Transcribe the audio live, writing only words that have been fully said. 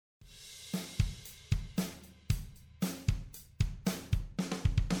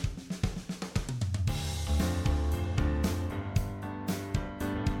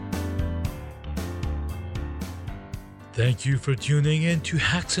Thank you for tuning in to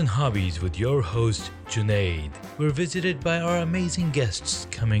Hacks and Hobbies with your host, Junaid. We're visited by our amazing guests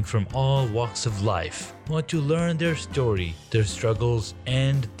coming from all walks of life. Want to learn their story, their struggles,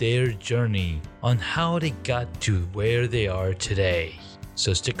 and their journey on how they got to where they are today.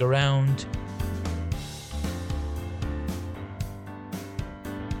 So stick around.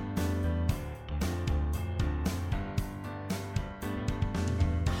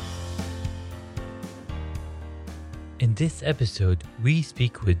 In this episode, we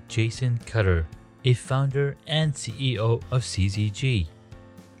speak with Jason Cutter, a founder and CEO of CZG.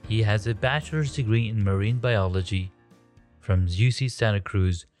 He has a bachelor's degree in marine biology from UC Santa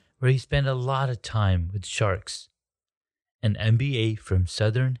Cruz, where he spent a lot of time with sharks, an MBA from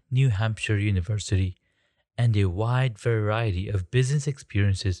Southern New Hampshire University, and a wide variety of business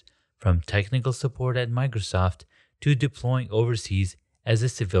experiences from technical support at Microsoft to deploying overseas as a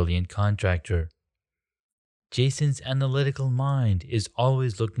civilian contractor. Jason's analytical mind is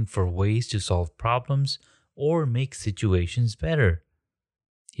always looking for ways to solve problems or make situations better.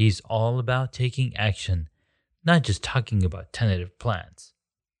 He's all about taking action, not just talking about tentative plans.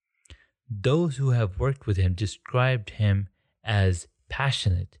 Those who have worked with him described him as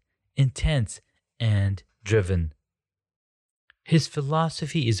passionate, intense, and driven. His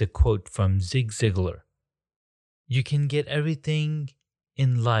philosophy is a quote from Zig Ziglar. You can get everything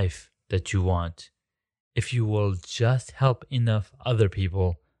in life that you want if you will just help enough other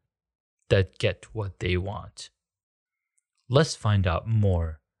people that get what they want. Let's find out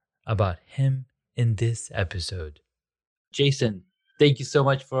more about him in this episode. Jason, thank you so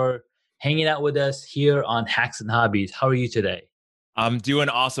much for hanging out with us here on Hacks and Hobbies. How are you today? I'm doing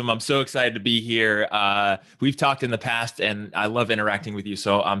awesome. I'm so excited to be here. We've talked in the past, and I love interacting with you.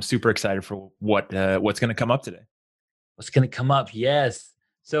 So I'm super excited for what's going to come up today. What's going to come up? Yes.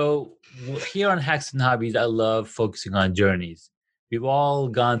 So here on Hacks and Hobbies, I love focusing on journeys. We've all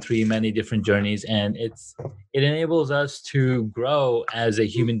gone through many different journeys, and it enables us to grow as a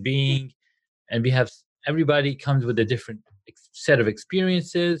human being. And everybody comes with a different set of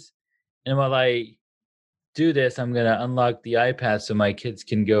experiences. And while I do this, I'm going to unlock the iPad so my kids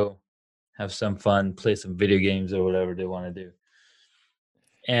can go have some fun, play some video games or whatever they want to do.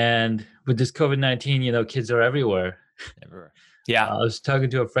 And with this COVID-19, kids are everywhere. Everywhere. Yeah. I was talking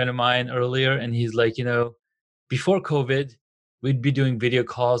to a friend of mine earlier, and he's like, before COVID, we'd be doing video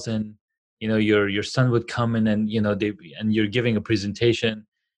calls, and your son would come in, and and you're giving a presentation,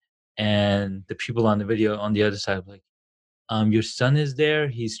 and the people on the video on the other side are like, your son is there,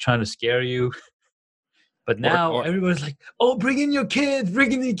 he's trying to scare you. But now everyone's like, oh, bring in your kids,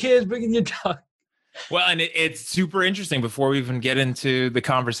 bring in your dog. Well, and it's super interesting before we even get into the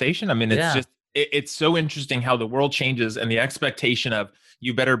conversation. I mean, it's so interesting how the world changes and the expectation of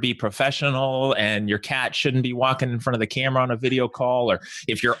you better be professional and your cat shouldn't be walking in front of the camera on a video call, or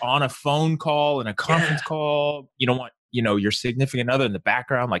if you're on a phone call and a conference call, you don't want, your significant other in the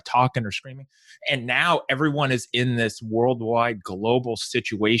background, like talking or screaming. And now everyone is in this worldwide global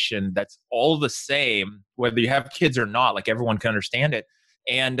situation that's all the same, whether you have kids or not, like everyone can understand it.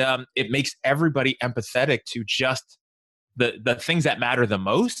 And it makes everybody empathetic to just the things that matter the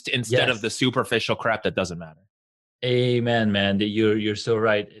most instead of the superficial crap that doesn't matter. Amen, man. You're so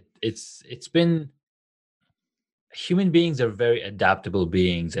right. It's been, human beings are very adaptable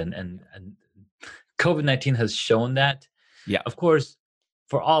beings, and COVID-19 has shown that. Yeah. Of course,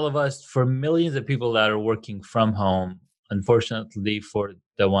 for all of us, for millions of people that are working from home, unfortunately for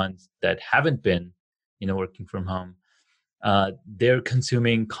the ones that haven't been, working from home, they're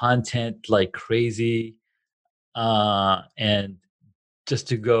consuming content like crazy. And just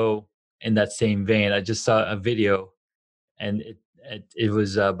to go in that same vein, I just saw a video, and it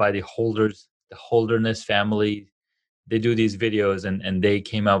was by the Holderness family. They do these videos, and they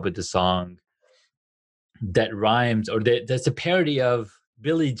came out with the song that rhymes, or that's a parody of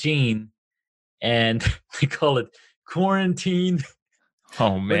Billie Jean, and they call it Quarantine.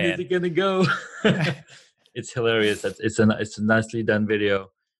 Oh man, when is it gonna go? It's hilarious. It's a nicely done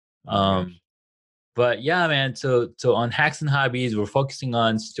video. But yeah, man. So on Hacks and Hobbies, we're focusing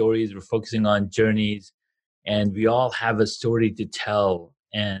on stories, we're focusing on journeys, and we all have a story to tell.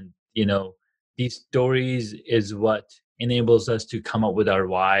 And these stories is what enables us to come up with our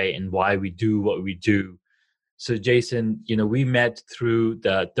why and why we do what we do. So Jason, we met through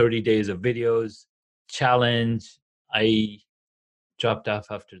the 30 days of videos challenge. I dropped off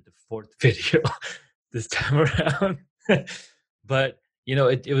after the fourth video this time around. But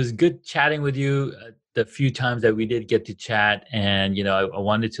it was good chatting with you the few times that we did get to chat. And, I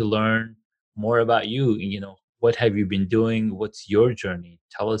wanted to learn more about you. What have you been doing? What's your journey?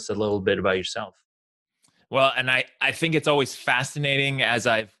 Tell us a little bit about yourself. Well, and I think it's always fascinating as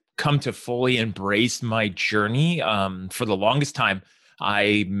I've come to fully embrace my journey. For the longest time,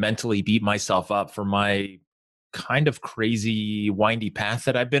 I mentally beat myself up for my kind of crazy windy path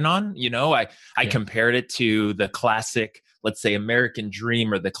that I've been on. I Yeah. compared it to the classic, let's say, American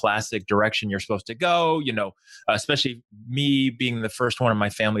dream, or the classic direction you're supposed to go. Especially me being the first one in my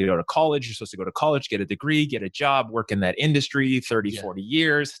family to go to college. You're supposed to go to college, get a degree, get a job, work in that industry 30, Yeah. 40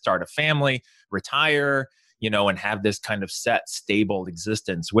 years, start a family, retire, and have this kind of set, stable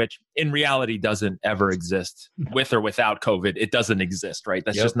existence, which in reality doesn't ever exist with or without COVID. It doesn't exist, right?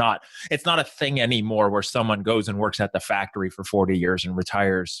 That's just not, it's not a thing anymore where someone goes and works at the factory for 40 years and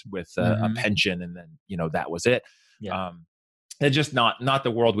retires with a pension. And then, that was it. Yeah. It's just not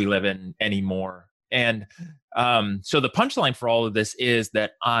the world we live in anymore. And so the punchline for all of this is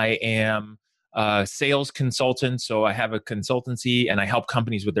that I am a sales consultant. So I have a consultancy and I help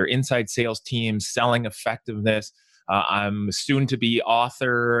companies with their inside sales teams, selling effectiveness. I'm a soon to be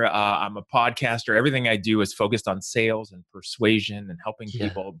author. I'm a podcaster. Everything I do is focused on sales and persuasion and helping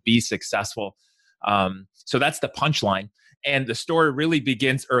people be successful. So that's the punchline. And the story really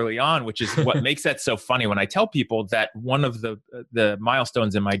begins early on, which is what makes that so funny. When I tell people that one of the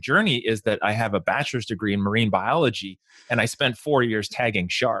milestones in my journey is that I have a bachelor's degree in marine biology and I spent 4 years tagging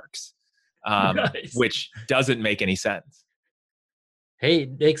sharks, Nice. which doesn't make any sense. Hey,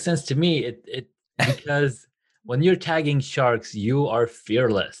 it makes sense to me. It because when you're tagging sharks, you are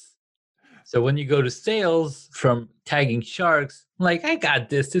fearless. So when you go to sales from tagging sharks, I'm like, I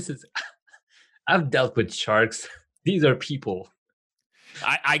got this. I've dealt with sharks. These are people.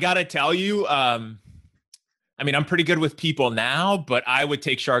 I gotta tell you, I'm pretty good with people now, but I would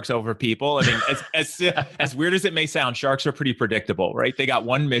take sharks over people. I mean, as weird as it may sound, sharks are pretty predictable, right? They got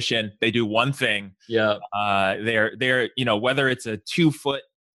one mission, they do one thing. Yeah. They're whether it's a 2-foot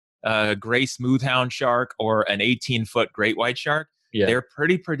gray smoothhound shark or an 18-foot great white shark, they're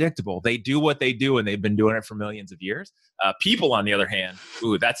pretty predictable. They do what they do, and they've been doing it for millions of years. People, on the other hand,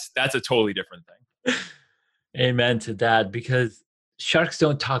 that's a totally different thing. Amen to that, because sharks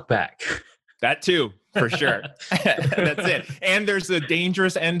don't talk back. That too, for sure. That's it. And there's a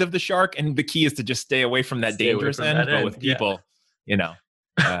dangerous end of the shark, and the key is to just stay away from that dangerous end. But with people, and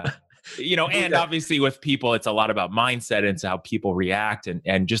obviously with people, it's a lot about mindset and it's how people react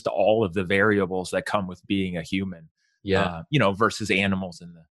and just all of the variables that come with being a human. Versus animals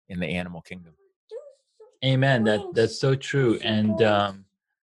in the animal kingdom. Amen. That's so true. And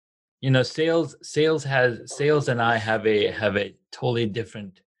sales and I have a totally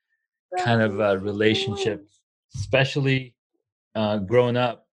different kind of relationship, especially growing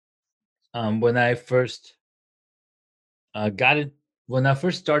up. When I first when I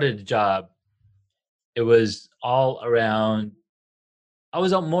first started a job, it was all around. I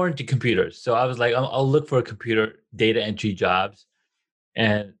was more into computers, so I was like, I'll look for computer data entry jobs.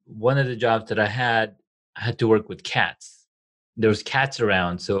 And one of the jobs that I had to work with cats. There was cats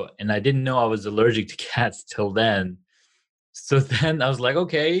around, and I didn't know I was allergic to cats till then. So then I was like,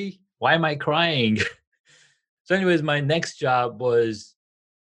 okay, why am I crying? So anyways, my next job was,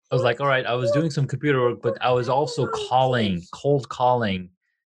 I was like, all right, I was doing some computer work, but I was also cold calling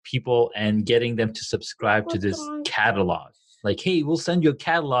people and getting them to subscribe to this catalog. Like, hey, we'll send you a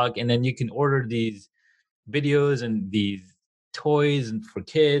catalog and then you can order these videos and these toys and for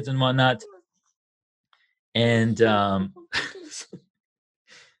kids and whatnot. And so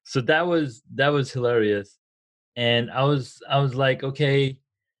that was hilarious. And I was like, okay,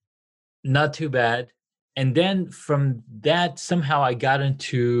 not too bad. And then from that, somehow I got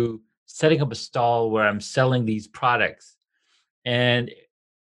into setting up a stall where I'm selling these products. And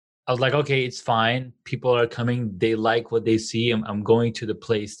I was like, okay, it's fine. People are coming. They like what they see. I'm going to the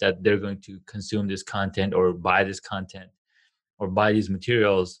place that they're going to consume this content or buy this content or buy these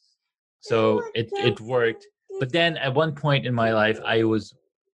materials. So it worked. But then at one point in my life, I was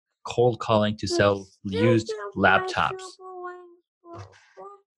cold calling to sell used laptops.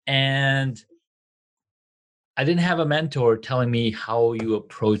 And I didn't have a mentor telling me how you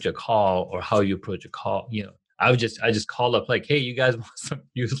approach a call or how you approach a call. I just called up like, hey, you guys want some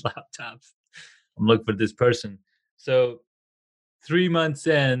used laptops? I'm looking for this person. So 3 months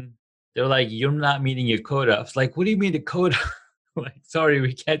in, they're like, you're not meeting your quota. I was like, what do you mean the quota? Like, sorry,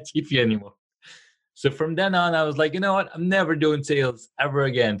 we can't keep you anymore. So from then on, I was like, you know what? I'm never doing sales ever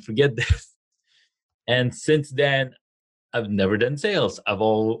again. Forget this. And since then, I've never done sales. I've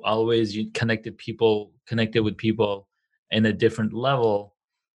always connected with people in a different level.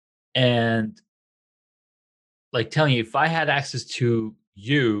 And like telling you, if I had access to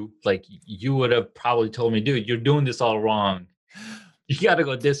you, like you would have probably told me, dude, you're doing this all wrong. You got to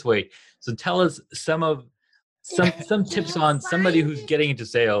go this way. So tell us some of some tips on somebody who's getting into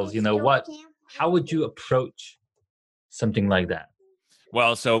sales. How would you approach something like that?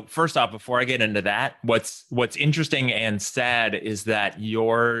 Well, so first off, before I get into that, what's interesting and sad is that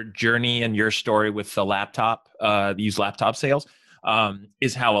your journey and your story with the laptop, used laptop sales,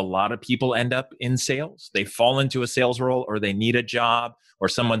 is how a lot of people end up in sales. They fall into a sales role, or they need a job, or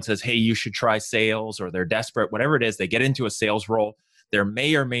someone says, "Hey, you should try sales," or they're desperate. Whatever it is, they get into a sales role. There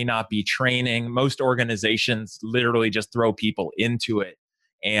may or may not be training. Most organizations literally just throw people into it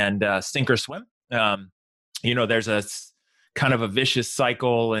and sink or swim. There's a kind of a vicious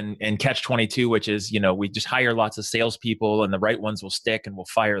cycle and catch 22, which is, we just hire lots of salespeople and the right ones will stick and we'll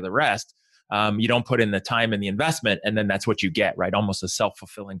fire the rest. You don't put in the time and the investment, and then that's what you get, right? Almost a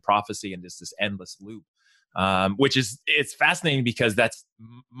self-fulfilling prophecy and just this endless loop. It's fascinating because that's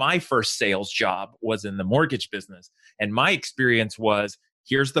my first sales job was in the mortgage business. And my experience was,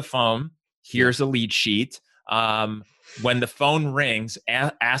 here's the phone, here's a lead sheet. When the phone rings,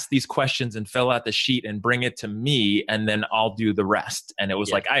 ask these questions and fill out the sheet and bring it to me, and then I'll do the rest. And it was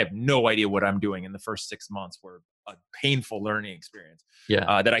like, I have no idea what I'm doing. In the first 6 months were a painful learning experience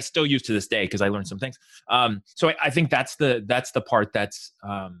that I still use to this day because I learned some things. So I think that's the part that's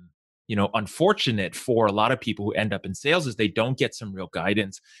unfortunate for a lot of people who end up in sales, is they don't get some real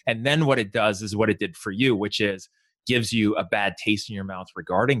guidance. And then what it does is what it did for you, which is gives you a bad taste in your mouth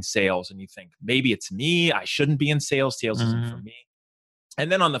regarding sales. And you think, maybe it's me, I shouldn't be in sales. Sales isn't for me.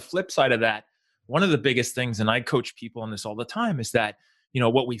 And then on the flip side of that, one of the biggest things, and I coach people on this all the time, is that,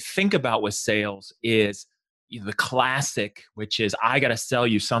 what we think about with sales is the classic, which is, I got to sell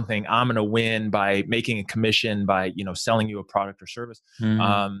you something. I'm going to win by making a commission by, selling you a product or service.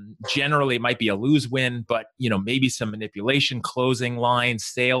 Generally it might be a lose win, but maybe some manipulation, closing lines,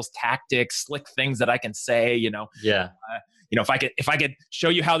 sales tactics, slick things that I can say, if I could show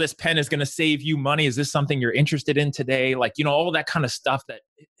you how this pen is going to save you money, is this something you're interested in today? Like, all that kind of stuff that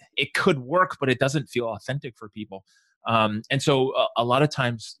it could work, but it doesn't feel authentic for people. And so a lot of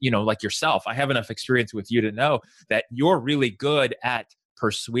times, like yourself, I have enough experience with you to know that you're really good at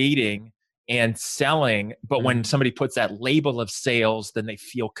persuading and selling. But when somebody puts that label of sales, then they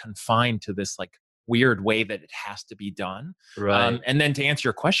feel confined to this like weird way that it has to be done. Right. And then to answer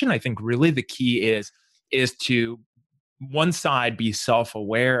your question, I think really the key is to one side be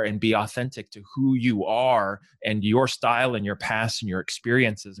self-aware and be authentic to who you are and your style and your past and your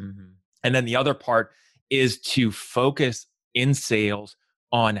experiences. And then the other part is to focus in sales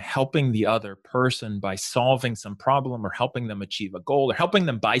on helping the other person by solving some problem, or helping them achieve a goal, or helping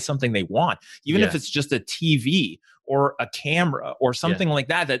them buy something they want, even if it's just a TV or a camera or something like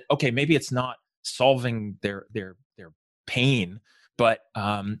that, okay, maybe it's not solving their pain, but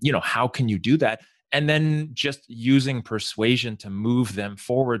how can you do that? And then just using persuasion to move them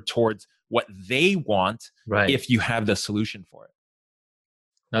forward towards what they want, if you have the solution for it.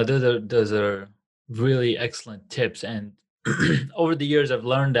 Now, those are really excellent tips. And over the years, I've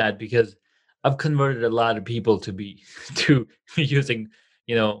learned that because I've converted a lot of people to using,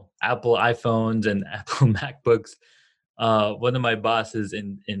 Apple iPhones and Apple MacBooks. One of my bosses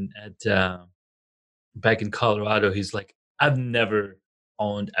back in Colorado, he's like, I've never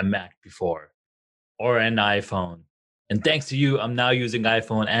owned a Mac before or an iPhone. And thanks to you, I'm now using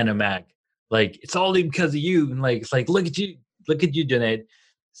iPhone and a Mac. Like, it's all because of you. And it's like, look at you, Junaid.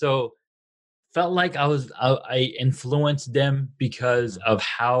 So felt like I influenced them because of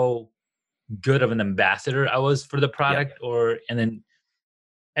how good of an ambassador I was for the product. And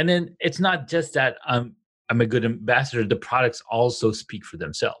then it's not just that I'm a good ambassador. The products also speak for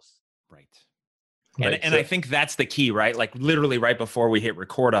themselves. Right. And I think that's the key, right? Like literally right before we hit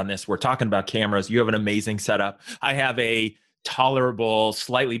record on this, we're talking about cameras. You have an amazing setup. I have a tolerable,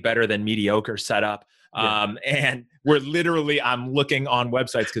 slightly better than mediocre setup. And I'm looking on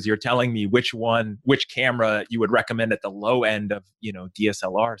websites because you're telling me which camera you would recommend at the low end of,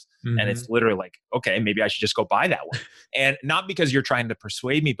 DSLRs. And it's literally like, okay, maybe I should just go buy that one. And not because you're trying to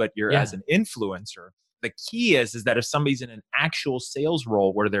persuade me, but you're as an influencer. The key is that if somebody's in an actual sales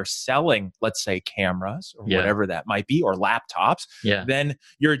role where they're selling, let's say, cameras or whatever that might be, or laptops, then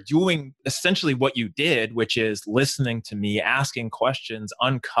you're doing essentially what you did, which is listening to me, asking questions,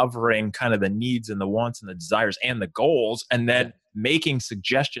 uncovering kind of the needs and the wants and the desires and the goals, and then making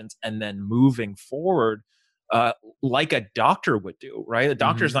suggestions and then moving forward. Like a doctor would do, right? A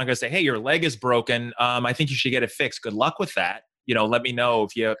doctor's not going to say, hey, your leg is broken. I think you should get it fixed. Good luck with that. Let me know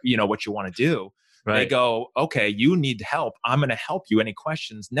if you know what you want to do. Right. They go, okay, you need help. I'm going to help you. Any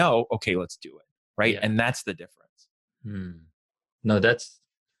questions? No. Okay, let's do it. Right. And that's the difference. No, that's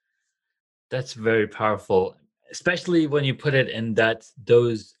very powerful, especially when you put it in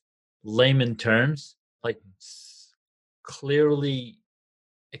those layman terms like clearly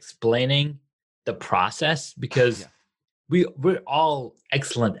explaining the process, because we're all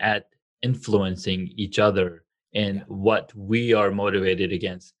excellent at influencing each other and what we are motivated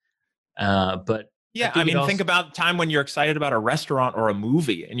against. But I Yeah, I think it mean, think also, about time when you're excited about a restaurant or a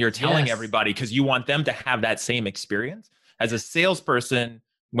movie and you're telling yes, everybody because you want them to have that same experience. As a salesperson,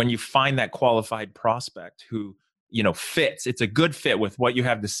 when you find that qualified prospect who, fits, it's a good fit with what you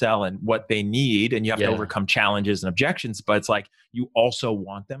have to sell and what they need, and you have to yeah, overcome challenges and objections, but it's like you also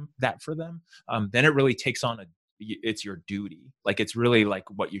want that for them. Then it really takes on it's your duty. Like it's really like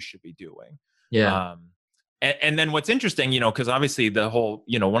what you should be doing. yeah, Um, and then what's interesting, because obviously the whole,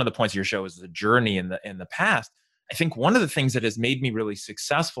 one of the points of your show is the journey in the past. I think one of the things that has made me really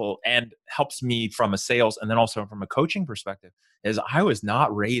successful and helps me from a sales and then also from a coaching perspective is I was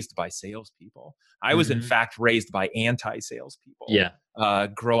not raised by salespeople. I was in hmm, fact raised by anti-salespeople yeah,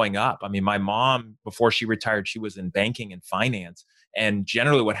 growing up. I mean, my mom, before she retired, she was in banking and finance. And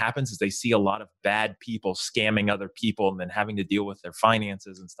generally, what happens is they see a lot of bad people scamming other people and then having to deal with their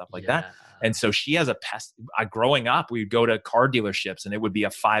finances and stuff like that. yeah, And so she has a pest. Growing up, we'd go to car dealerships and it would be a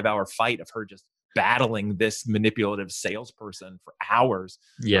 5-hour fight of her just battling this manipulative salesperson for hours.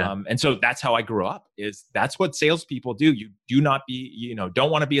 yeah. And so that's how I grew up. Is that's what salespeople do. You do not be,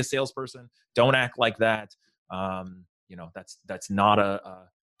 don't want to be a salesperson. Don't act like that. That's not a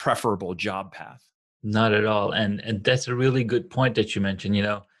preferable job path. Not at all. And that's a really good point that you mentioned,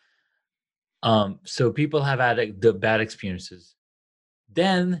 so people have had the bad experiences.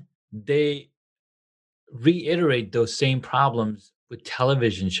 Then they reiterate those same problems with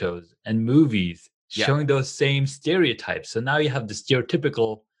television shows and movies Yeah. showing those same stereotypes. So now you have the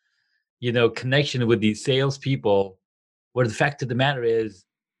stereotypical, connection with these salespeople, where the fact of the matter is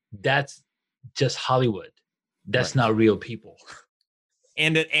that's just Hollywood. That's Right. not real people.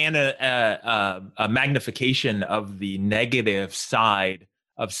 And a magnification of the negative side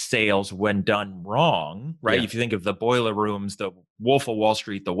of sales when done wrong, right? Yeah. If you think of the Boiler Rooms, the Wolf of Wall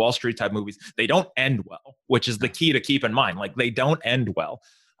Street, the Wall Street type movies, they don't end well, which is the No. key to keep in mind. Like they don't end well.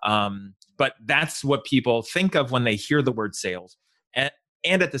 But that's what people think of when they hear the word sales.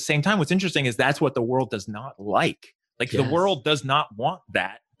 And at the same time, what's interesting is that's what the world does not like. Like the Yes. world does not want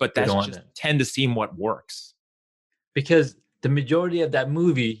that, but They that's don't want just that. tend to seem what works. Because the majority of that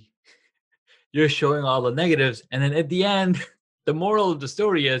movie, you're showing all the negatives, and then at the end, the moral of the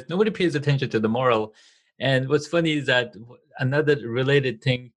story is nobody pays attention to the moral. And what's funny is that another related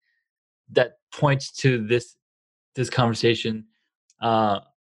thing that points to this conversation, uh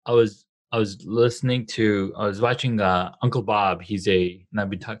i was I was watching Uncle Bob. And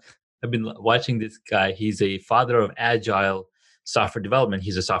I've been watching this guy. He's a father of agile software development.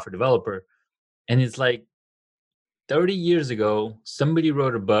 He's a software developer, and it's like 30 years ago, somebody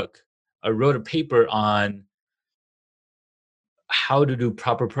wrote a book, wrote a paper on how to do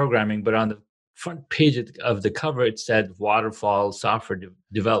proper programming, but on the front page of the cover, it said waterfall software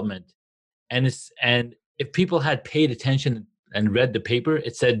development. And if people had paid attention and read the paper,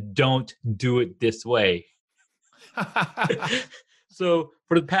 it said, "Don't do it this way." So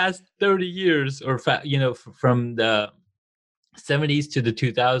for the past 30 years, or from the 70s to the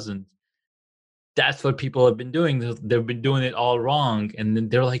 2000s, that's what people have been doing. They've been doing it all wrong. And then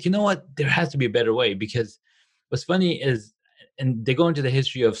they're like, you know what? There has to be a better way. Because what's funny is, and they go into the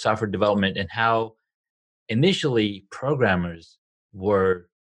history of software development and how initially programmers were,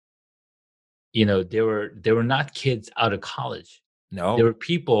 they were not kids out of college. There No. were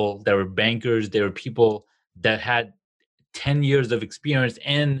people that were bankers. There were people that had 10 years of experience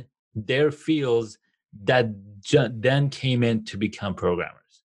in their fields that then came in to become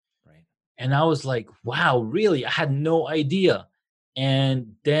programmers. Right. And I was like, wow, really? I had no idea.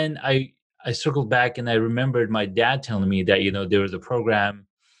 And then I circled back and I remembered my dad telling me that, there was a program.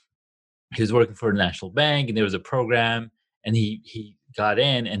 He was working for the national bank, and there was a program, and he got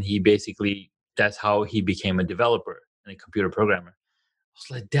in, and he basically, that's how he became a developer and a computer programmer. I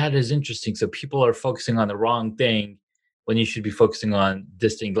was like, that is interesting. So people are focusing on the wrong thing when you should be focusing on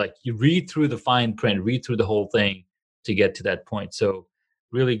this thing. Like, you read through the fine print, read through the whole thing to get to that point. So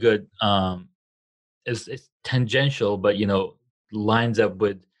really good. It's tangential, but lines up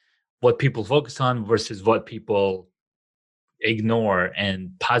with what people focus on versus what people ignore.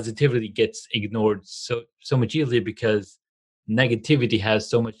 And positivity gets ignored so much easily because negativity has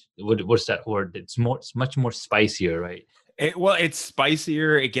so much, what's that word? It's much more spicier, right? Well, it's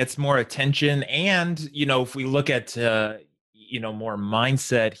spicier. It gets more attention, and if we look at more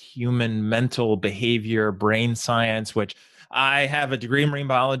mindset, human mental behavior, brain science, which I have a degree in marine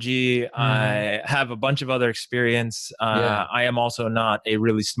biology. Hmm. I have a bunch of other experience. Yeah. I am also not a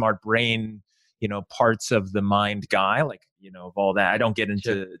really smart brain, parts of the mind guy, like, of all that. I don't get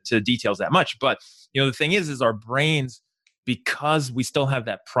into to details that much, but the thing is our brains, because we still have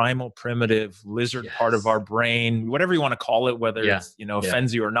that primal primitive lizard part of our brain, whatever you want to call it, whether it's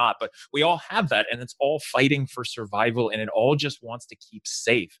offends you or not, but we all have that, and it's all fighting for survival, and it all just wants to keep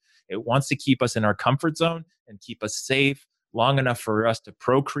safe. It wants to keep us in our comfort zone and keep us safe long enough for us to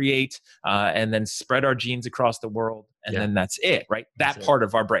procreate, and then spread our genes across the world. And then that's it, right? That part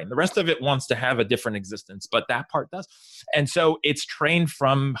of our brain. The rest of it wants to have a different existence, but that part does. And so it's trained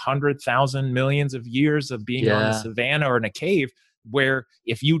from 100,000 millions of years of being on the savannah or in a cave, where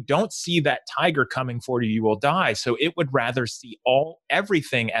if you don't see that tiger coming for you, you will die. So it would rather see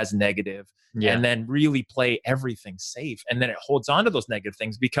everything as negative, and then really play everything safe. And then it holds on to those negative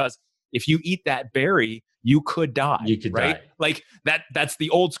things, because if you eat that berry, you could die. You could die. Like that's the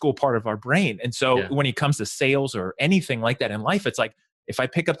old school part of our brain. And so when it comes to sales or anything like that in life, it's like, if I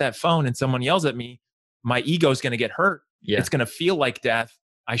pick up that phone and someone yells at me, my ego is going to get hurt. It's going to feel like death.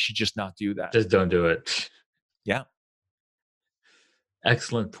 I should just not do that. Just don't do it. Yeah.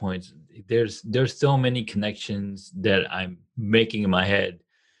 Excellent points. There's so many connections that I'm making in my head.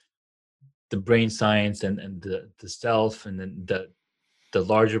 The brain science and the self, and then the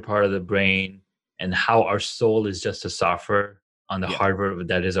larger part of the brain, and how our soul is just a software on the hardware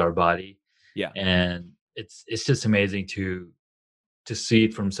that is our body. Yeah. And it's just amazing to see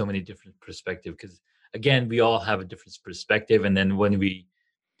it from so many different perspectives, because again, we all have a different perspective, and then when we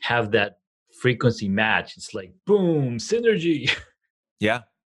have that frequency match, it's like boom, synergy. Yeah,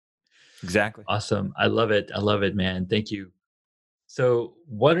 exactly. Awesome. I love it, man. Thank you. So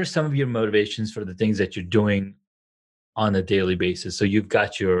what are some of your motivations for the things that you're doing on a daily basis? So you've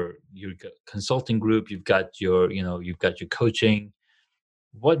got your consulting group, you've got your coaching.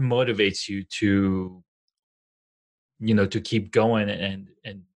 What motivates you to to keep going and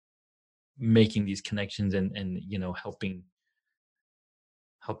making these connections and helping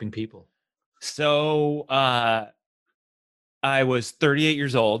people? So I was 38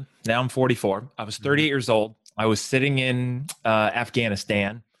 years old. Now I'm 44. I was 38 years old. I was sitting in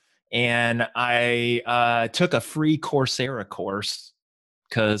Afghanistan, and I took a free Coursera course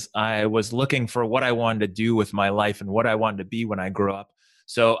because I was looking for what I wanted to do with my life and what I wanted to be when I grew up.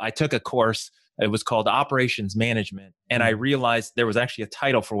 So I took a course. It was called Operations Management. And I realized there was actually a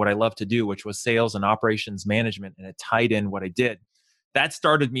title for what I love to do, which was Sales and Operations Management. And it tied in what I did. That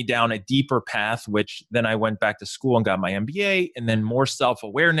started me down a deeper path, which then I went back to school and got my MBA, and then more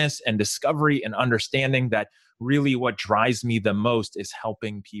self-awareness and discovery and understanding that really what drives me the most is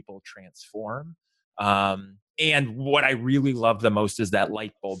helping people transform. And what I really love the most is that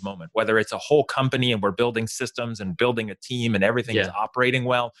light bulb moment, whether it's a whole company and we're building systems and building a team and everything is operating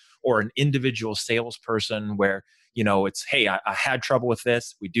well, or an individual salesperson where, it's, hey, I had trouble with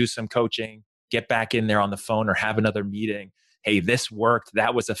this. We do some coaching, get back in there on the phone or have another meeting. Hey, this worked.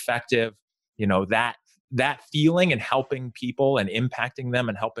 That was effective. That feeling and helping people and impacting them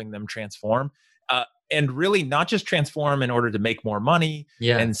and helping them transform. And really not just transform in order to make more money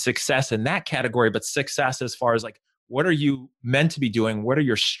and success in that category, but success as far as like, what are you meant to be doing? What are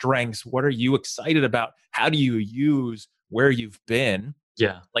your strengths? What are you excited about? How do you use where you've been?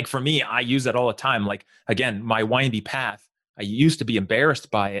 Yeah. Like for me, I use that all the time. Like, again, my windy path, I used to be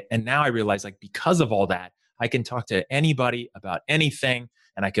embarrassed by it. And now I realize, like, because of all that, I can talk to anybody about anything,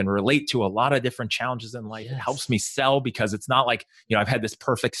 and I can relate to a lot of different challenges in life. It helps me sell because it's not like, I've had this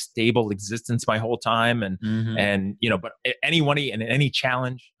perfect, stable existence my whole time. And but anybody and any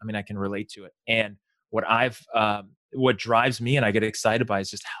challenge, I can relate to it. And what drives me and I get excited by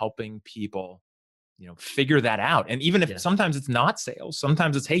is just helping people, figure that out. And even if sometimes it's not sales,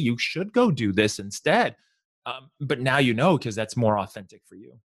 sometimes it's, hey, you should go do this instead. But now because that's more authentic for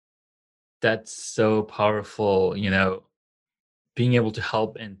you. That's so powerful, being able to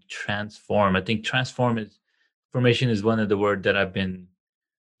help and transform. I think transformation is one of the words that I've been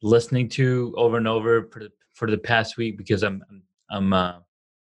listening to over and over for the past week, because I'm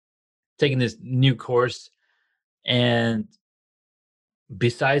taking this new course. And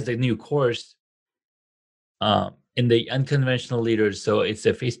besides the new course, in the Unconventional Leaders, so it's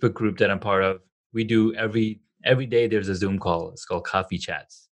a Facebook group that I'm part of, we do every day there's a Zoom call. It's called Coffee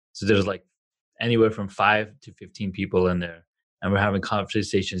Chats. So there's like anywhere from 5 to 15 people in there, and we're having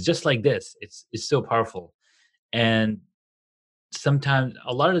conversations just like this. It's so powerful. And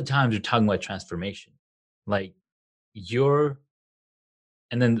a lot of the times you're talking about transformation, like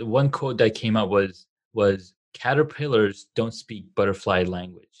and then one quote that came out was caterpillars don't speak butterfly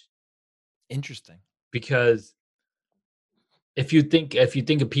language. Interesting. Because if you think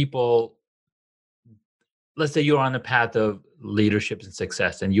of people, let's say you're on the path of leadership and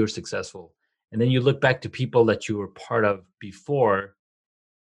success and you're successful, and then you look back to people that you were part of before,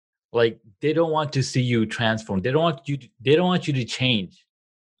 like they don't want to see you transform. They don't want you to change.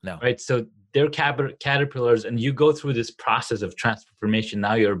 No. Right? So they're caterpillars, and you go through this process of transformation.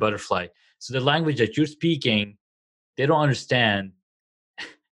 Now you're a butterfly. So the language that you're speaking, they don't understand,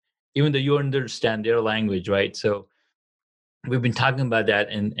 even though you understand their language, right? So we've been talking about that,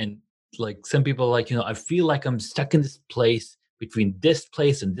 and like some people are like, I feel like I'm stuck in this place between this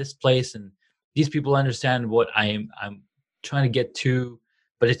place and this place, and these people understand what I'm trying to get to,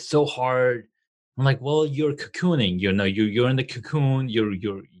 but it's so hard. I'm like, well, you're cocooning, you're in the cocoon,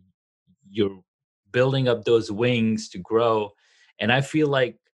 you're building up those wings to grow. And I feel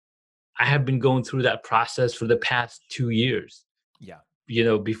like I have been going through that process for the past 2 years, Yeah.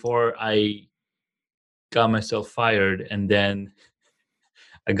 before I got myself fired, and then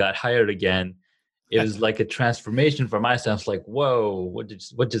I got hired again. It was like a transformation for myself. Like, whoa,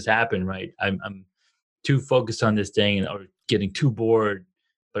 what just happened? Right? I'm too focused on this thing, or getting too bored.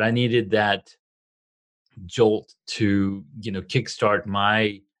 But I needed that jolt to kickstart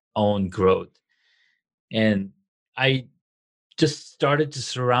my own growth. And I just started to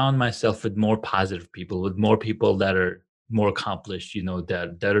surround myself with more positive people, with more people that are more accomplished,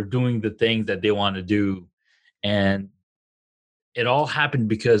 that are doing the things that they want to do. And it all happened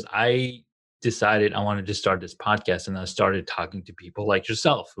because I decided I wanted to start this podcast, and I started talking to people like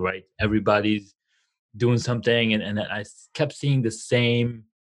yourself, right? Everybody's doing something, and kept seeing the same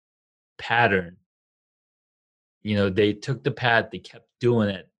pattern. They took the path, they kept doing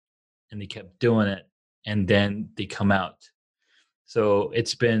it, and they kept doing it, and then they come out. So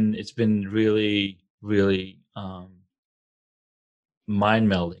it's been really, really mind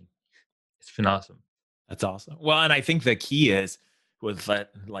melding. It's been awesome. That's awesome. Well, and I think the key is with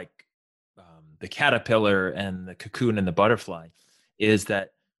that, like the caterpillar and the cocoon and the butterfly, is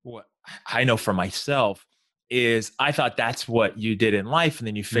that what I know for myself is I thought that's what you did in life, and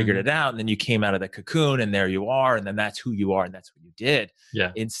then you figured Mhm. it out, and then you came out of the cocoon, and there you are, and then that's who you are, and that's what you did.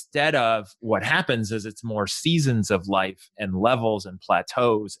 Yeah. Instead of what happens is it's more seasons of life and levels and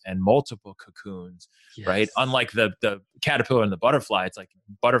plateaus and multiple cocoons, right? Yes. Unlike the caterpillar and the butterfly, it's like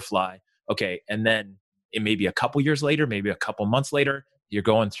butterfly, okay, and then it may be a couple years later, maybe a couple months later, you're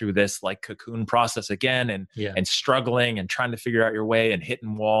going through this like cocoon process again, and Yeah. struggling and trying to figure out your way and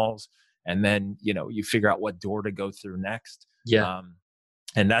hitting walls, and then you figure out what door to go through next. Yeah. um,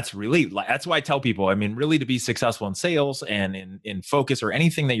 and that's really like, that's why I tell people, I mean, really, to be successful in sales and in focus or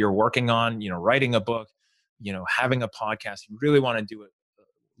anything that you're working on, writing a book, having a podcast, you really want to do it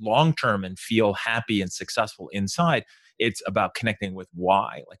long term and feel happy and successful inside. It's about connecting with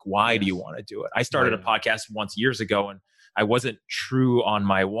why. Like, why do you Yes. want to do it? I Why started a do podcast once years ago, and I wasn't true on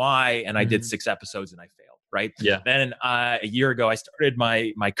my why, and I did Mhm. 6 episodes and I failed. Right. Yeah. Then a year ago, I started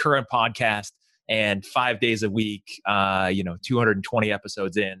my current podcast, and 5 days a week, 220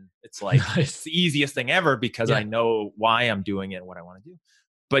 episodes in. It's like it's Nice. the easiest thing ever because I Yeah. know why I'm doing it and what I want to do.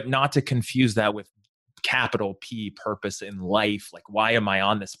 But not to confuse that with capital P purpose in life. Like, why am I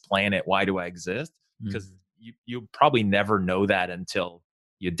on this planet? Why do I exist? Because Mhm. you probably never know that until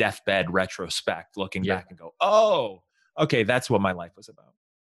you deathbed retrospect, looking Yeah. back and go, oh, okay, that's what my life was about.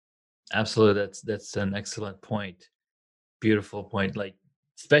 Absolutely. That's an excellent point. Beautiful point. Like,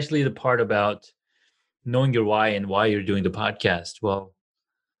 especially the part about knowing your why and why you're doing the podcast. Well,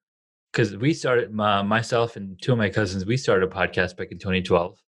 because we started, myself and two of my cousins, we started a podcast back in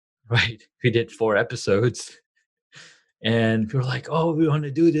 2012, right? We did 4 episodes, and we were like, oh, we want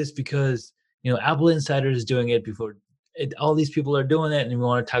to do this because Apple Insider is doing it before all these people are doing it, and we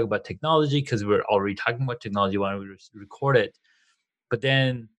want to talk about technology because we're already talking about technology. Why don't we record it? But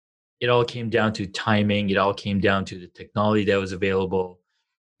then it all came down to timing. It all came down to the technology that was available.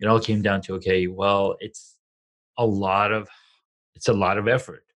 It all came down to, okay, well, a lot of it's a lot of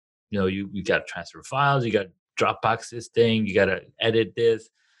effort. You got to transfer files, you got to Dropbox this thing, you got to edit this.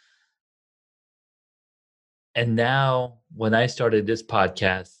 And now, when I started this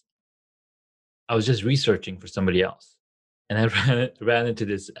podcast, I was just researching for somebody else, and I ran into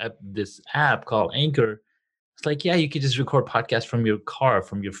this app called Anchor. It's like, yeah, you could just record podcasts from your car,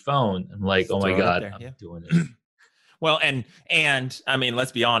 from your phone. I'm like, Just oh my throw it up god, there. I'm Yeah. doing this. Well, and I mean,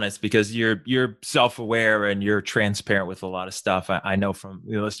 let's be honest, because you're self-aware and you're transparent with a lot of stuff. I know from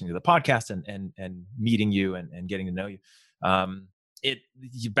listening to the podcast and meeting you and getting to know you. Um,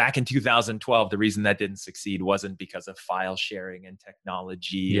 back in 2012, the reason that didn't succeed wasn't because of file sharing and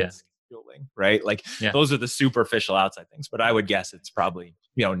technology and Yeah, scheduling, right? Like, yeah, those are the superficial outside things. But I would guess it's probably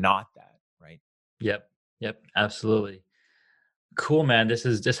not that, right? yep, yep, absolutely. Cool, man. This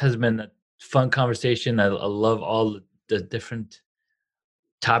has been a fun conversation. I love all the different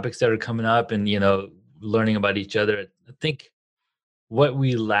topics that are coming up and, learning about each other. I think what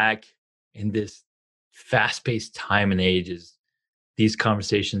we lack in this fast-paced time and age is these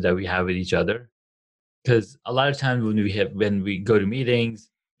conversations that we have with each other. Because a lot of times when we go to meetings,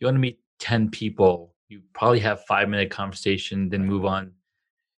 you want to meet 10 people, you probably have 5-minute conversation, then move on.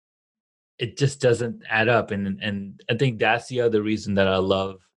 It just doesn't add up. And I think that's the other reason that I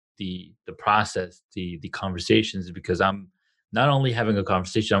love the process, the conversations, because I'm not only having a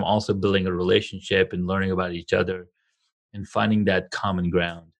conversation, I'm also building a relationship and learning about each other and finding that common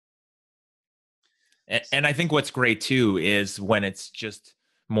ground. And I think what's great too is when it's just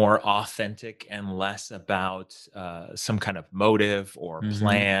more authentic and less about some kind of motive or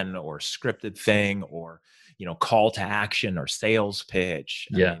plan or scripted thing or call to action or sales pitch.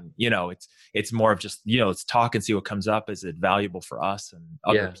 Yeah. I mean, it's more of just let's talk and see what comes up. Is it valuable for us and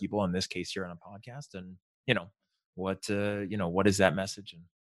other people? In this case, you're on a podcast, and what is that message? And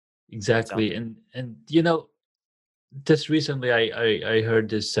exactly. And just recently I heard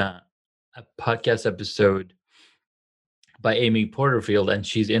this a podcast episode by Amy Porterfield, and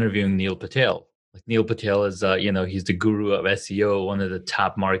she's interviewing Neil Patel. Like Neil Patel is, he's the guru of SEO, one of the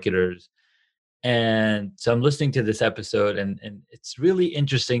top marketers. And so I'm listening to this episode, and it's really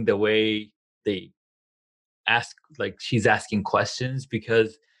interesting the way they ask, like she's asking questions,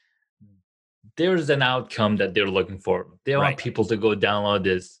 because there's an outcome that they're looking for. They want people to go download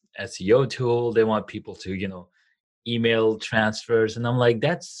this SEO tool. They want people to, email transfers. And I'm like,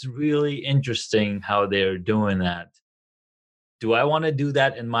 that's really interesting how they're doing that. Do I want to do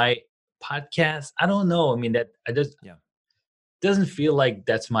that in my podcast? I don't know. I mean, doesn't feel like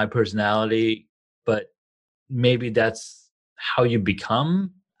that's my personality, but maybe that's how you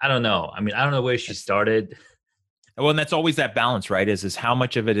become. I don't know. I mean, I don't know where she started. Well, and that's always that balance, right? Is how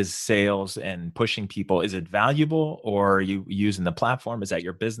much of it is sales and pushing people? Is it valuable, or are you using the platform? Is that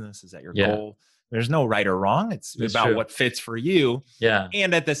your business? Is that your goal? There's no right or wrong. It's about true. What fits for you. Yeah.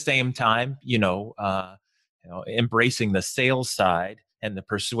 And at the same time, embracing the sales side and the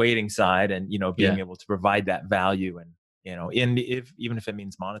persuading side, and being able to provide that value, and even if it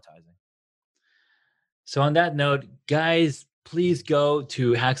means monetizing. So on that note, guys, please go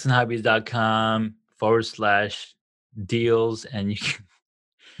to hacksandhobbies.com/deals, and you can.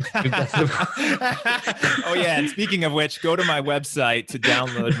 Oh yeah, and speaking of which, go to my website to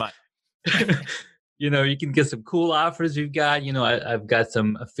download my. You can get some cool offers we've got. I've got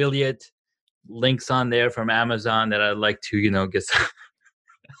some affiliate links on there from Amazon that I'd like to, get some.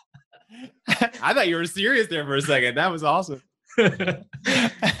 I thought you were serious there for a second. That was awesome.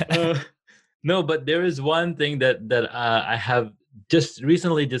 No, but there is one thing that I have just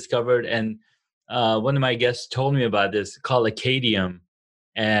recently discovered, and one of my guests told me about this, called Acadium.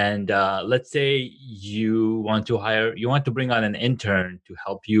 And let's say you want to bring on an intern to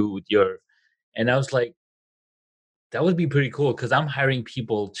help you with and I was like, that would be pretty cool, because I'm hiring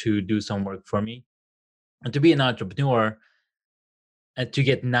people to do some work for me. And to be an entrepreneur and to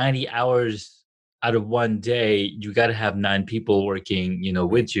get 90 hours out of one day, you got to have 9 people working,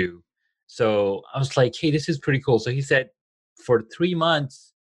 with you. So I was like, hey, this is pretty cool. So he said, for 3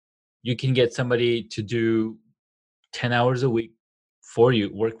 months, you can get somebody to do 10 hours a week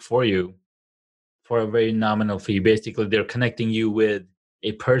work for you for a very nominal fee. Basically, they're connecting you with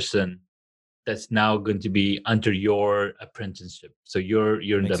a person that's now going to be under your apprenticeship. So you're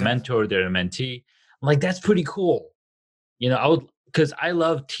the mentor, they're a mentee. I'm like, that's pretty cool. Because I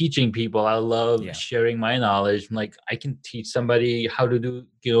love teaching people. I love sharing my knowledge. I'm like, I can teach somebody how to do,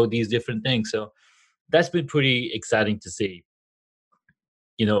 these different things. So that's been pretty exciting to see.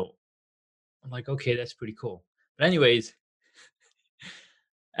 I'm like, okay, that's pretty cool. But anyways,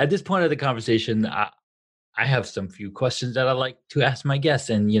 at this point of the conversation, I have some few questions that I'd like to ask my guests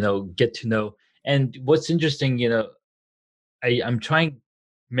and, get to know. And what's interesting, I'm trying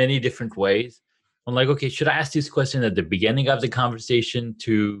many different ways. I'm like, okay, should I ask this question at the beginning of the conversation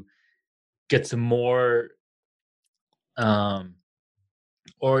to get some more, or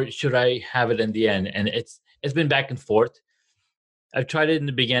should I have it in the end? And it's been back and forth. I've tried it in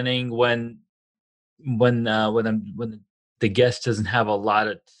the beginning when the guest doesn't have a lot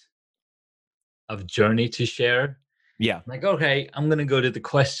of journey to share. Yeah. I'm like, okay, I'm gonna go to the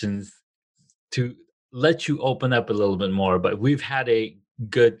questions to let you open up a little bit more. But we've had a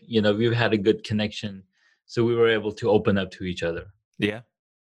good connection, so we were able to open up to each other. Yeah.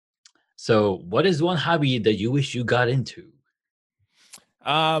 So what is one hobby that you wish you got into?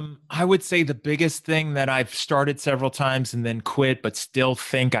 I would say the biggest thing that I've started several times and then quit, but still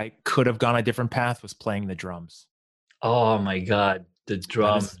think I could have gone a different path, was playing the drums. Oh my God, the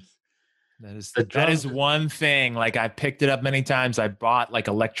drums. That is one thing. Like I picked it up many times. I bought like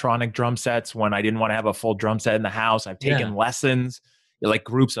electronic drum sets when I didn't want to have a full drum set in the house. I've taken lessons, like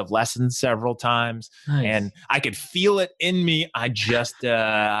groups of lessons several times, and I could feel it in me. I just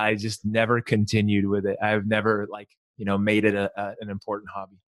never continued with it. I've never made it an important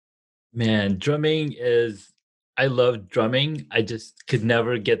hobby. Man, drumming I love drumming. I just could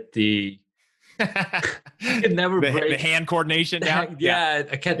never get the could never break the hand coordination down.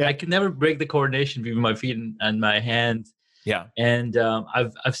 I could never break the coordination between my feet and my hands. Yeah. And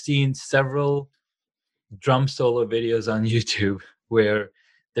I've seen several drum solo videos on YouTube where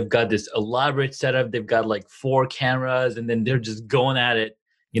they've got this elaborate setup. They've got like 4 cameras, and then they're just going at it,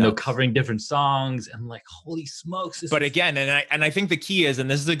 covering different songs. And like, holy smokes. But again, and I think the key is,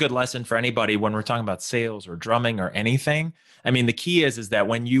 and this is a good lesson for anybody when we're talking about sales or drumming or anything. I mean, the key is that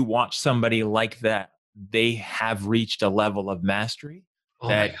when you watch somebody like that, they have reached a level of mastery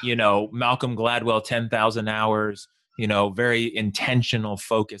that, Malcolm Gladwell, 10,000 hours, very intentional,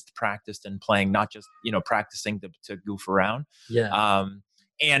 focused, practiced and playing, not just, practicing to goof around. Yeah.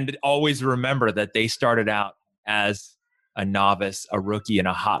 And always remember that they started out as a novice, a rookie, and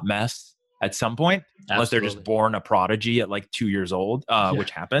a hot mess at some point, unless they're just born a prodigy at like 2 years old, which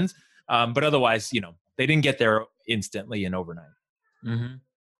happens. But otherwise, they didn't get there instantly and overnight. Mm-hmm.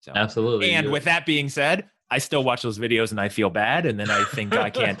 So, absolutely. And with that being said, I still watch those videos and I feel bad. And then I think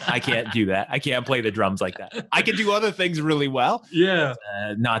I can't do that. I can't play the drums like that. I can do other things really well. Yeah.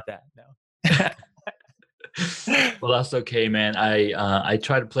 Not that. No. Well, that's okay, man. I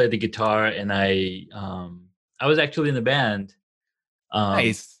try to play the guitar, and I was actually in the band.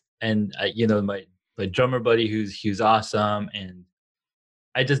 Nice. And my drummer buddy, who's awesome, and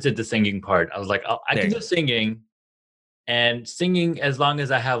I just did the singing part. I was like, I can do singing, and singing as long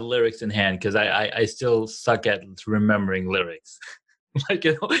as I have lyrics in hand, because I still suck at remembering lyrics. I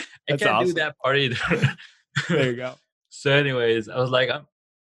can't do that part either. There you go. So, anyways, I was like,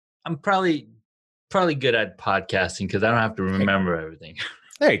 I'm probably good at podcasting because I don't have to remember everything.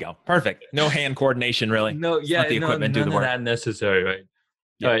 There you go. Perfect. No hand coordination, really. No, yeah, the equipment do the work. Not necessary, right?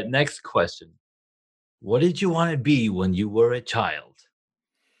 Yeah. All right. Next question. What did you want to be when you were a child?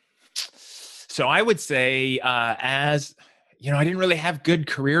 So I would say, I didn't really have good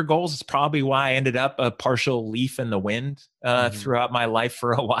career goals. It's probably why I ended up a partial leaf in the wind throughout my life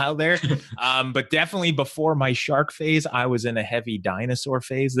for a while there. But definitely before my shark phase, I was in a heavy dinosaur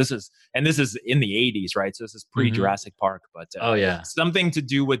phase. This is in the 80s, right? So this is pre-Jurassic Park. But something to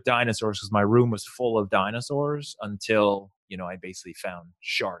do with dinosaurs, because my room was full of dinosaurs until, I basically found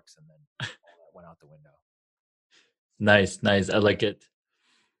sharks, and then went out the window. Nice. I like it.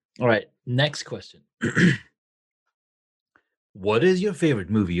 All right. Next question. What is your favorite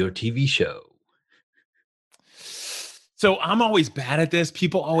movie or TV show? So I'm always bad at this.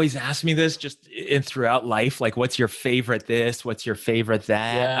 People always ask me this just throughout life. Like, what's your favorite this? What's your favorite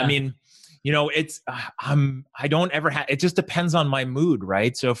that? Yeah. I mean, it's, I don't ever have, it just depends on my mood,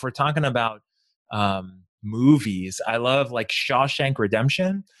 right? So if we're talking about movies, I love like Shawshank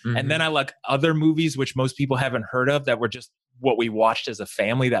Redemption. And then I like other movies, which most people haven't heard of, that were just what we watched as a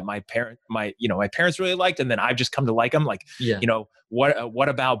family that my parents really liked, and then I've just come to like them. Like, what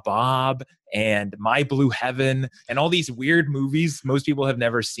about Bob and My Blue Heaven and all these weird movies most people have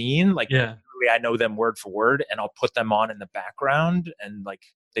never seen. Like, really, I know them word for word, and I'll put them on in the background, and like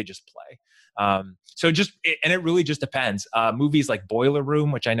they just play. It really just depends. Movies like Boiler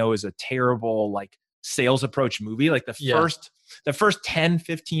Room, which I know is a terrible like sales approach movie, like the first 10,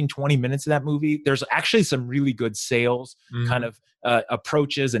 15, 20 minutes of that movie, there's actually some really good sales kind of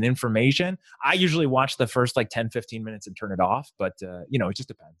approaches and information. I usually watch the first like 10, 15 minutes and turn it off, but it just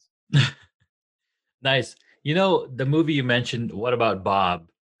depends. Nice. The movie you mentioned, What About Bob?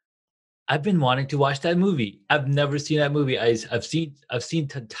 I've been wanting to watch that movie. I've never seen that movie. I've seen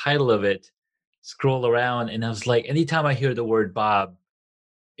the title of it scroll around, and I was like, anytime I hear the word Bob,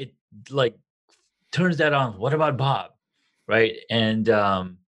 it like turns that on. What about Bob? Right. And so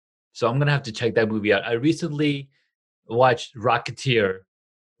I'm going to have to check that movie out. I recently watched Rocketeer,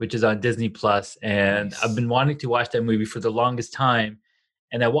 which is on Disney Plus, and I've been wanting to watch that movie for the longest time.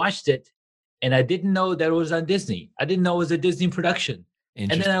 And I watched it, and I didn't know that it was on Disney. I didn't know it was a Disney production. And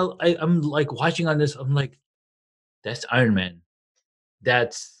then I'm like watching on this. I'm like, that's Iron Man.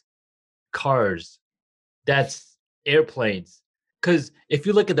 That's cars. That's airplanes. Because if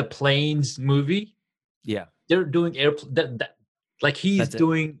you look at the Planes movie, they're doing like he's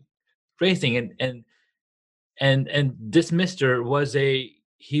doing racing, and this Mister was a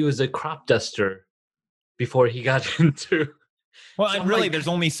crop duster before he got into. Well, so and really, there's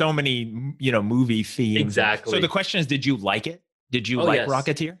only so many movie themes. Exactly. So the question is, did you like it? Did you Oh like yes,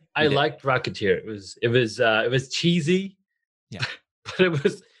 Rocketeer? I You did. liked Rocketeer. It was cheesy, Yeah. but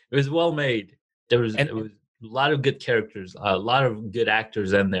it was well made. There was a lot of good characters, a lot of good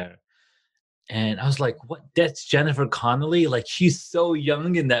actors in there. And I was like, what? That's Jennifer Connelly? Like, she's so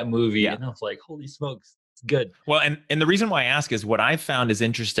young in that movie. Yeah. And I was like, holy smokes, it's good. Well, and the reason why I ask is what I found is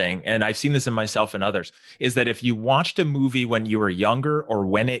interesting, and I've seen this in myself and others, is that if you watched a movie when you were younger or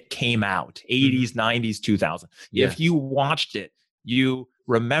when it came out, 80s, 90s, 2000, Yes. if you watched it, you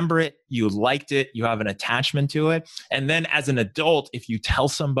remember it, you liked it, you have an attachment to it. And then as an adult, if you tell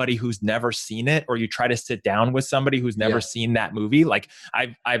somebody who's never seen it, or you try to sit down with somebody who's never seen that movie, like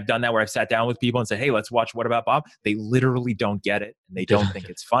I've done that where I've sat down with people and said, hey, let's watch What About Bob? They literally don't get it, and they don't think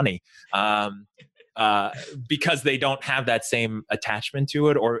it's funny. Because they don't have that same attachment to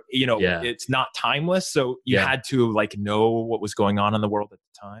it, or it's not timeless. So you had to like know what was going on in the world at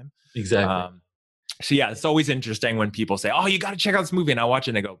the time. Exactly. So yeah, it's always interesting when people say, "Oh, you got to check out this movie," and I watch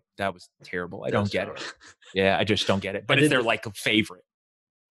it and I go, "That was terrible. I don't get it." Yeah, I just don't get it. But it's their like favorite.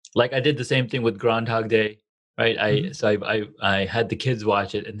 Like I did the same thing with Groundhog Day, right? I had the kids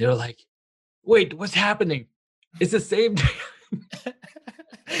watch it, and they're like, "Wait, what's happening? It's the same day."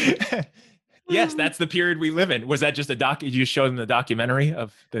 Yes, that's the period we live in. Was that just a doc? Did you show them the documentary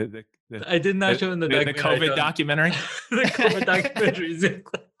of the I did not show them the COVID documentary. The COVID documentary.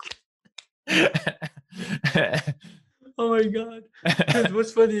 Oh my god!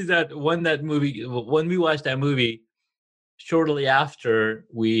 What's funny is that when we watched that movie, shortly after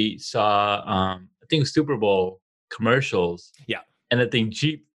we saw, I think Super Bowl commercials. Yeah, and I think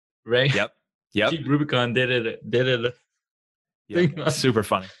Jeep, right? Yep. Jeep Rubicon did it. Yeah, super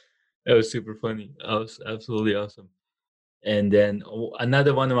funny. That was super funny. That was absolutely awesome. And then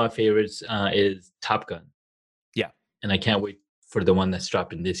another one of my favorites is Top Gun. Yeah. And I can't wait for the one that's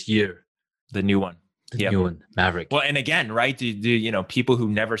dropping this year. The new one. The new one, Maverick. Well, and again, right? Do people who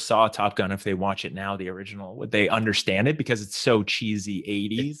never saw Top Gun, if they watch it now, the original, would they understand it because it's so cheesy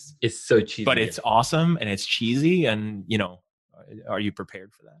 80s? It's so cheesy. But it's awesome and it's cheesy, and are you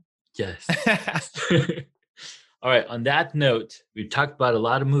prepared for that? Yes. All right. On that note, we've talked about a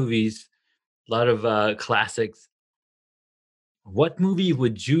lot of movies, a lot of classics. What movie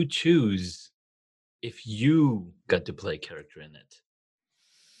would you choose if you got to play a character in it?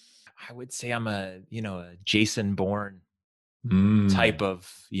 I would say I'm a Jason Bourne type of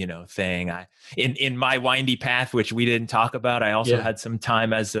thing. In my windy path, which we didn't talk about, I also had some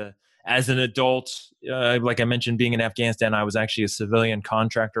time as an adult. Like I mentioned, being in Afghanistan, I was actually a civilian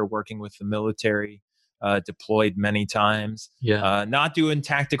contractor working with the military. Deployed many times. Not doing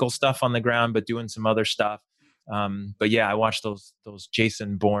tactical stuff on the ground, but doing some other stuff. But yeah, I watched those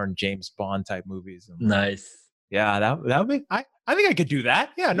Jason Bourne, James Bond type movies. Nice. Yeah, that would be. I think I could do that.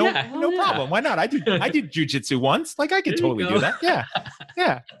 Yeah, no problem. Why not? I did jujitsu once. Like I could totally do that.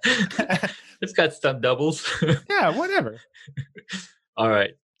 Yeah. It's got stunt doubles. Yeah, whatever. All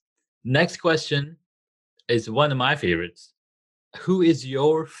right. Next question is one of my favorites. Who is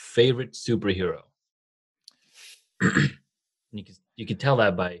your favorite superhero? You can tell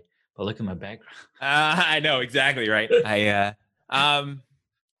that by looking at my background. I know exactly right.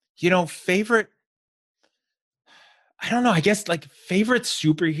 Favorite. I don't know. I guess like favorite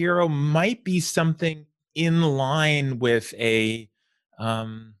superhero might be something in line with with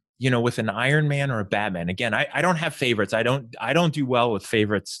an Iron Man or a Batman. Again, I don't have favorites. I don't do well with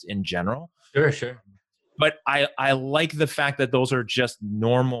favorites in general. Sure. But I like the fact that those are just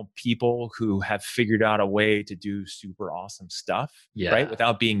normal people who have figured out a way to do super awesome stuff, right?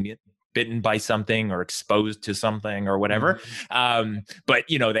 Without being bitten by something or exposed to something or whatever. But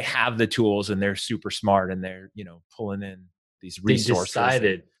they have the tools and they're super smart and they're pulling in these resources.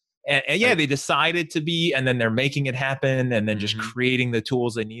 They decided to be, and then they're making it happen, and then just creating the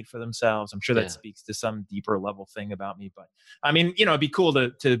tools they need for themselves. I'm sure that speaks to some deeper level thing about me. But I mean, it'd be cool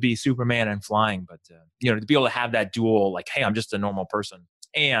to be Superman and flying, but to be able to have that dual, like, hey, I'm just a normal person,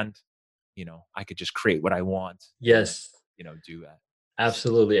 and I could just create what I want. Yes. And, do that.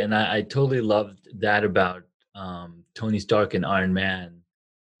 Absolutely. And I totally loved that about Tony Stark and Iron Man.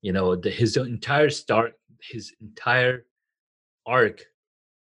 His entire arc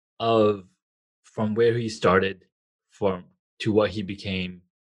of from where he started to what he became,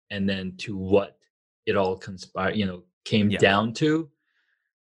 and then to what it all came down to.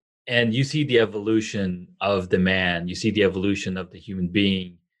 And you see the evolution of the man, you see the evolution of the human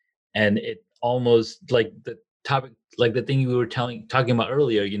being, and it almost like the topic, like the thing we were talking about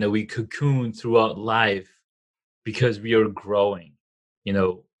earlier, we cocoon throughout life because we are growing.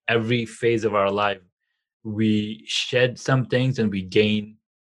 Every phase of our life, we shed some things and we gain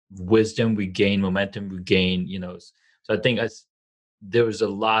wisdom, we gain momentum, we gain, so I think there was a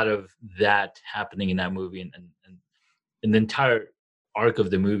lot of that happening in that movie, and in the entire arc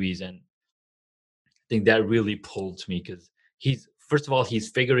of the movies. And I think that really pulled me, because he's, first of all, he's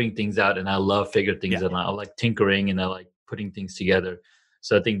figuring things out, and I love figure things Yeah. out. I like tinkering, and I like putting things together.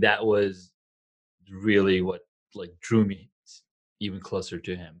 So I think that was really what like drew me even closer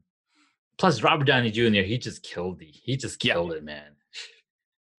to him. Plus, Robert Downey Jr. He just killed it. He just Yeah. killed it, man.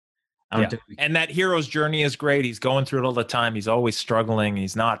 Yeah. And that hero's journey is great. He's going through it all the time. He's always struggling.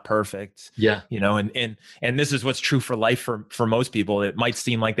 He's not perfect. Yeah. You know, and this is what's true for life for most people. It might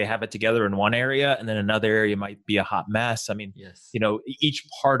seem like they have it together in one area, and then another area might be a hot mess. I mean, Yes. you know, each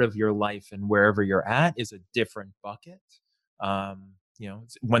part of your life and wherever you're at is a different bucket. You know,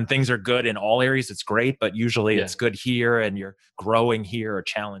 when things are good in all areas, it's great, but usually it's good here, and you're growing here or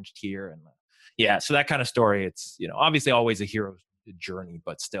challenged here. And yeah, so that kind of story, it's, you know, obviously always a hero's journey,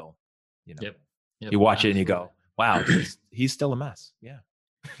 but still, you know, you watch it and you go, wow, he's still a mess. Yeah.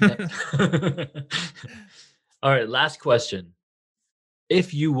 All right. Last question.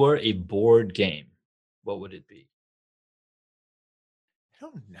 If you were a board game, what would it be? I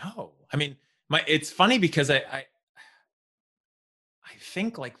don't know. I mean, it's funny because I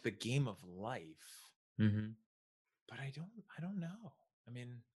think like the game of life, but I don't know. I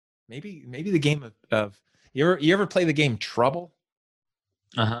mean, maybe the game of you ever play the game Trouble?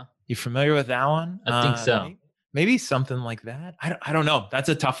 You familiar with that one? I think so. Maybe something like that. I don't know. That's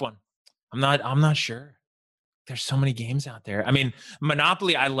a tough one. I'm not sure. There's so many games out there. I mean,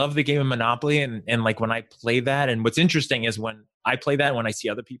 Monopoly, I love the game of Monopoly, and like when I play that, and what's interesting is when I play that, when I see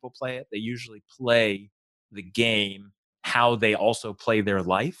other people play it, they usually play the game how they also play their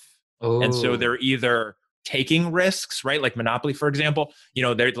life. And so they're either taking risks, right? Like Monopoly, for example, you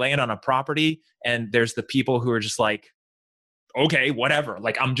know, they're laying on a property, and there's the people who are just like, okay, whatever.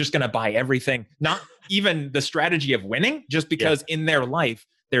 Like, I'm just going to buy everything. Not even the strategy of winning, just because in their life,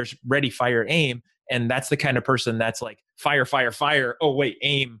 there's ready, fire, aim. And that's the kind of person that's like fire, fire, fire. Oh, wait,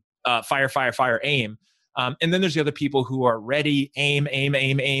 aim, fire, fire, fire, aim. And then there's the other people who are ready, aim, aim,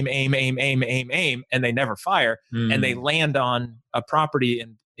 aim, aim, aim, aim, aim, aim, aim, and they never fire. And they land on a property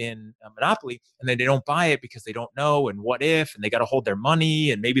in Monopoly, and then they don't buy it because they don't know, and what if, and they got to hold their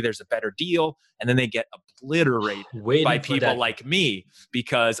money, and maybe there's a better deal, and then they get obliterated by people like me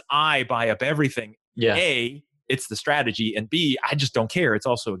because I buy up everything. A, it's the strategy, and B, I just don't care. It's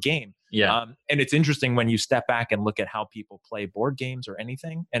also a game. And it's interesting when you step back and look at how people play board games or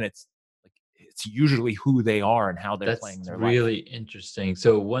anything, and it's usually who they are and how they're playing their life. That's really interesting.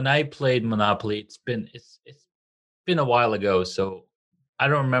 So when I played Monopoly, it's been a while ago, so I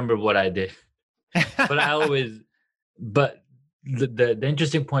don't remember what I did. But the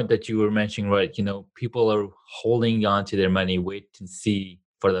interesting point that you were mentioning, right? You know, people are holding on to their money, wait to see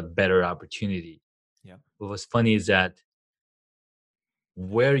for the better opportunity. Yeah. What was funny is that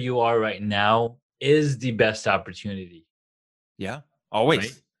where you are right now is the best opportunity. Yeah. Always.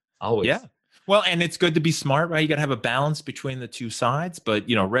 Right? Always. Yeah. Well, and it's good to be smart, right? You got to have a balance between the two sides, but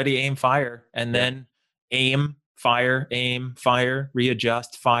you know, ready, aim, fire, and then aim, fire,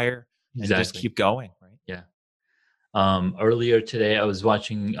 readjust, fire, and just keep going, right? Yeah. Earlier today, I was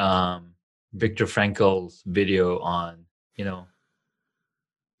watching Viktor Frankl's video on, you know,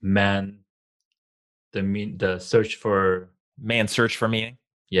 the search for man's search for meaning.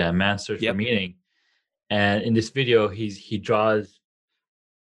 Yeah, man's search for meaning. And in this video, he draws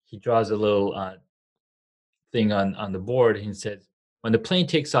a little thing on the board. He says, when the plane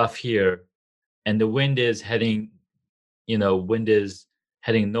takes off here, and the wind is heading north,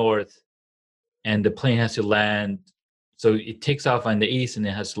 and the plane has to land. So it takes off on the east, and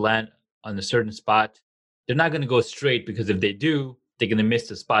it has to land on a certain spot. They're not going to go straight, because if they do, they're going to miss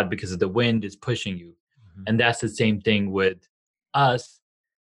the spot because the wind is pushing you. And that's the same thing with us.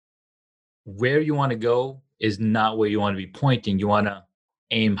 Where you want to go is not where you want to be pointing. You want to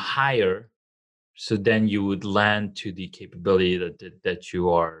aim higher, so then you would land to the capability that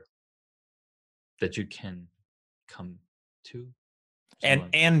you can come to.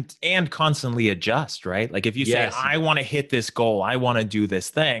 And constantly adjust, right? Like if you say, I want to hit this goal, I want to do this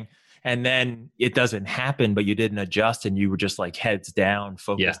thing, and then it doesn't happen, but you didn't adjust, and you were just like heads down,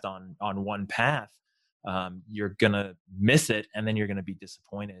 focused on one path, you're gonna miss it, and then you're gonna be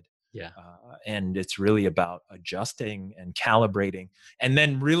disappointed. And it's really about adjusting and calibrating, and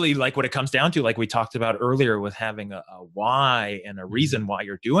then really like what it comes down to, like we talked about earlier, with having a why and a reason why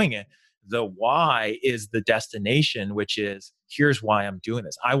you're doing it. The why is the destination, which is, here's why I'm doing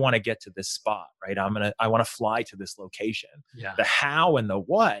this. I want to get to this spot, right? I want to fly to this location. The how and the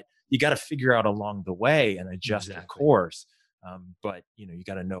what, you got to figure out along the way and adjust your course. But you know, you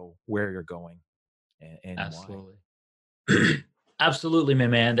got to know where you're going and absolutely. why. Absolutely, my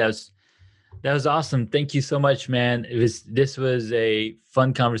man. That was awesome. Thank you so much, man. This was a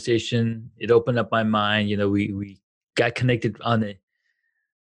fun conversation. It opened up my mind. We got connected on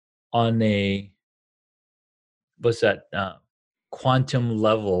a what's that quantum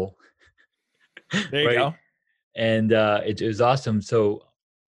level. There you go. And it was awesome. So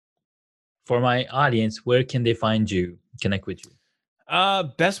for my audience, where can they find you, connect with you?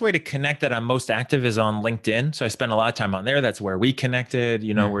 Best way to connect that I'm most active is on LinkedIn. So I spend a lot of time on there. That's where we connected.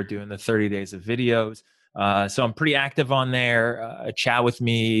 We're doing the 30 days of videos. So I'm pretty active on there. Chat with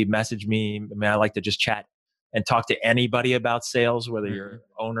me, message me. I mean, I like to just chat and talk to anybody about sales, whether you're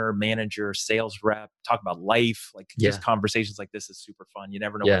owner, manager, sales rep, talk about life, just conversations like this is super fun. You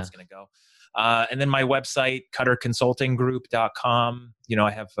never know where it's going to go. And then my website, cutterconsultinggroup.com.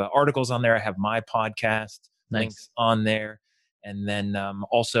 I have articles on there. I have my podcast links on there. And then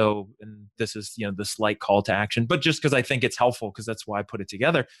also, and this is, the slight call to action, but just because I think it's helpful, because that's why I put it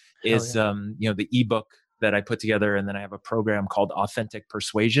together, is, the ebook that I put together. And then I have a program called Authentic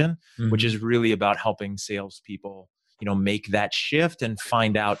Persuasion, which is really about helping salespeople, make that shift and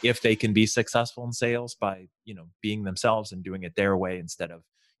find out if they can be successful in sales by, being themselves and doing it their way instead of,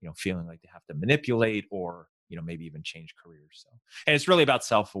 feeling like they have to manipulate or, maybe even change careers. So, and it's really about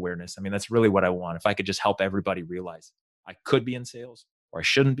self-awareness. I mean, that's really what I want. If I could just help everybody realize I could be in sales or I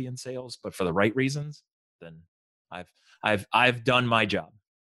shouldn't be in sales, but for the right reasons, then I've done my job.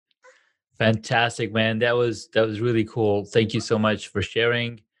 Fantastic, man. That was really cool. Thank you so much for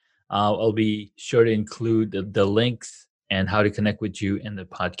sharing. I'll be sure to include the links and how to connect with you in the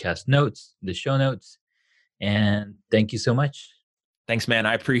podcast notes, the show notes. And thank you so much. Thanks, man.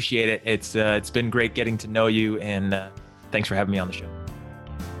 I appreciate it. It's been great getting to know you, and thanks for having me on the show.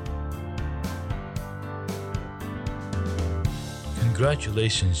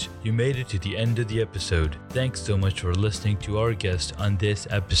 Congratulations, you made it to the end of the episode. Thanks so much for listening to our guest on this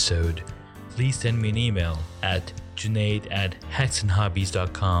episode. Please send me an email at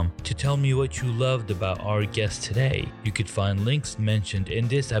junaid@hacksandhobbies.com to tell me what you loved about our guest today. You could find links mentioned in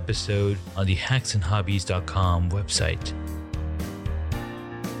this episode on the hacksandhobbies.com website.